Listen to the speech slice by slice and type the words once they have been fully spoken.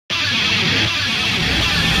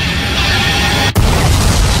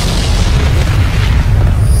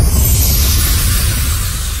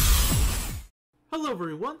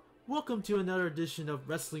welcome to another edition of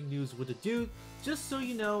Wrestling News with a Dude. Just so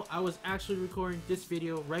you know, I was actually recording this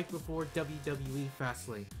video right before WWE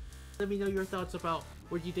Fastlane. Let me know your thoughts about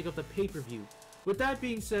what you think of the pay-per-view. With that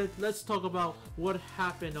being said, let's talk about what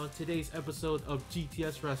happened on today's episode of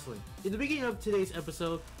GTS Wrestling. In the beginning of today's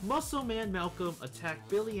episode, Muscle Man Malcolm attacked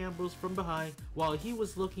Billy Ambrose from behind while he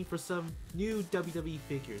was looking for some new WWE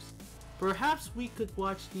figures. Perhaps we could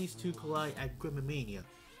watch these two collide at Grimamania.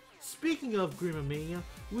 Speaking of Grimamania,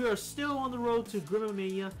 we are still on the road to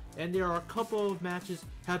Grimamania and there are a couple of matches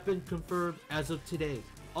have been confirmed as of today.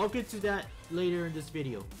 I'll get to that later in this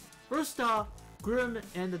video. First off, Grim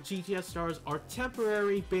and the GTS stars are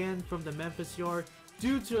temporarily banned from the Memphis yard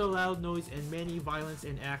due to the loud noise and many violence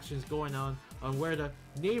and actions going on where the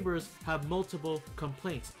neighbors have multiple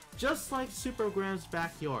complaints, just like Super Graham's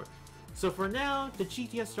backyard. So for now, the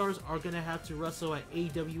GTS stars are gonna have to wrestle at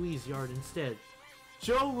AWE's yard instead.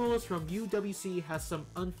 Joe Rules from UWC has some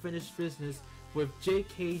unfinished business with Jay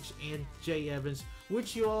Cage and Jay Evans,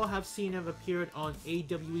 which you all have seen have appeared on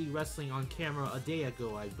AWE Wrestling on camera a day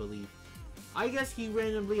ago, I believe. I guess he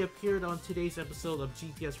randomly appeared on today's episode of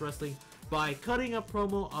GTS Wrestling by cutting a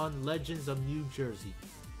promo on Legends of New Jersey.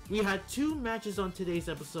 We had 2 matches on today's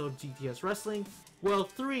episode of GTS Wrestling, well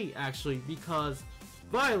 3 actually, because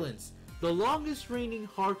Violence, the longest reigning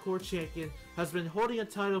hardcore champion, has been holding a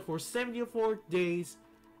title for 74 days,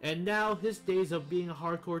 and now his days of being a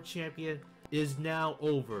hardcore champion is now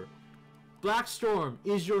over. Black Storm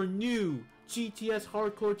is your new GTS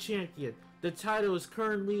hardcore champion. The title is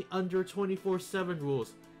currently under 24/7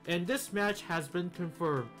 rules, and this match has been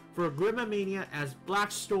confirmed for Grimamania as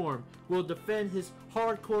Black Storm will defend his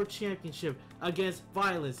hardcore championship against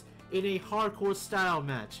Violence in a hardcore style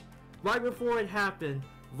match. Right before it happened,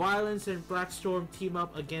 Violence and Black Storm team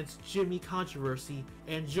up against Jimmy Controversy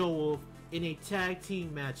and Joe Wolf in a tag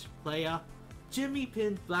team match. Playa. Jimmy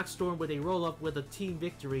pinned Black Storm with a roll-up with a team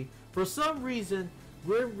victory. For some reason,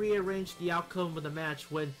 Grim rearranged the outcome of the match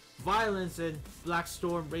when Violence and Black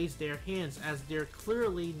Storm raised their hands as they're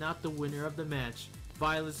clearly not the winner of the match.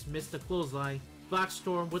 Violence missed the clothesline, Black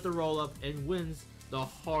Storm with a roll-up and wins the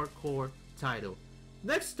hardcore title.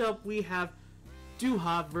 Next up we have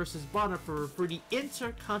Duhab versus Bonifer for the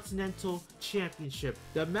Intercontinental Championship.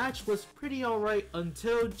 The match was pretty alright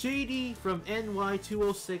until JD from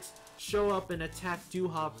NY206 show up and attack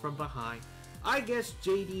Duhab from behind. I guess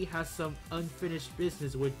JD has some unfinished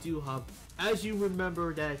business with Duhab, as you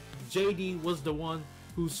remember that JD was the one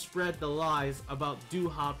who spread the lies about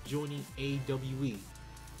Duhab joining AWE.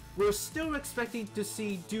 We're still expecting to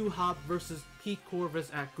see Duhab versus Pete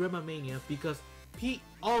Corvus at Grimamania because Pete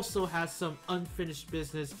also has some unfinished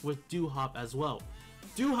business with Duhab as well.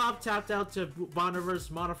 Duhab tapped out to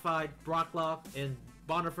Bonifer's modified Brocklock, and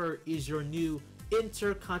Bonifer is your new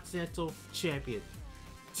Intercontinental Champion.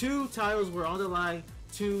 2 titles were on the line,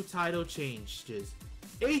 2 title changes.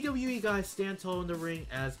 AWE guys stand tall in the ring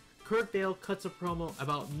as Kurt Dale cuts a promo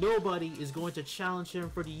about nobody is going to challenge him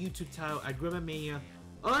for the YouTube title at Grimamania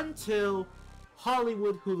until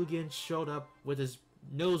Hollywood Hooligan showed up with his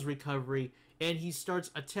nose recovery and he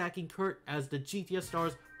starts attacking Kurt as the GTS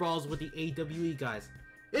stars brawls with the AWE guys.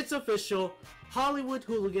 It's official, Hollywood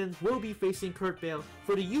Hooligan will be facing Kurt Dale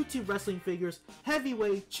for the YouTube Wrestling Figures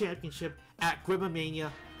Heavyweight Championship at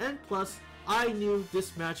Grimamania, and plus, I knew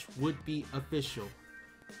this match would be official.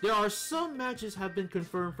 There are some matches have been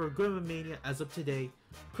confirmed for Grimamania as of today.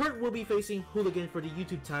 Kurt will be facing Hooligan for the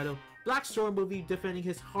YouTube title, Black Storm will be defending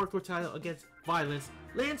his hardcore title against Violence,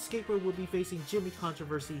 Landscaper will be facing Jimmy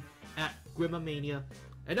Controversy at Grimamania,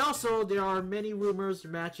 and also there are many rumors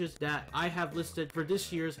matches that I have listed for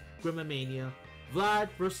this year's Grimamania. Vlad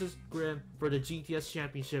versus Grim for the GTS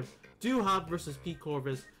Championship, Duhab versus Pete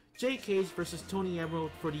Corvus, Jay Cage versus Tony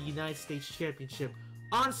Emerald for the United States Championship,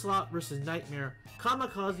 Onslaught versus Nightmare,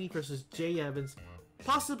 Kamikaze versus Jay Evans,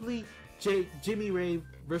 possibly Jimmy Rave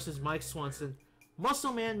versus Mike Swanson,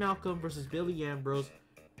 Muscle Man Malcolm versus Billy Ambrose.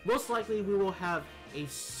 Most likely we will have a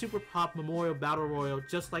Super Pop Memorial Battle Royal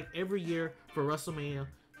just like every year for WrestleMania.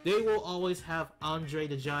 They will always have Andre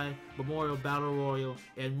the Giant Memorial Battle Royal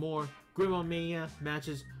and more Grimamania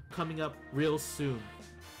matches coming up real soon.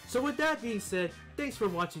 So with that being said, thanks for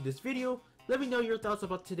watching this video. Let me know your thoughts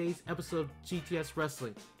about today's episode of GTS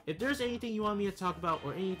Wrestling. If there's anything you want me to talk about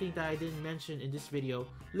or anything that I didn't mention in this video,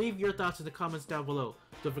 leave your thoughts in the comments down below.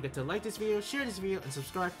 Don't forget to like this video, share this video, and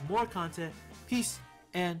subscribe for more content. Peace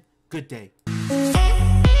and good day.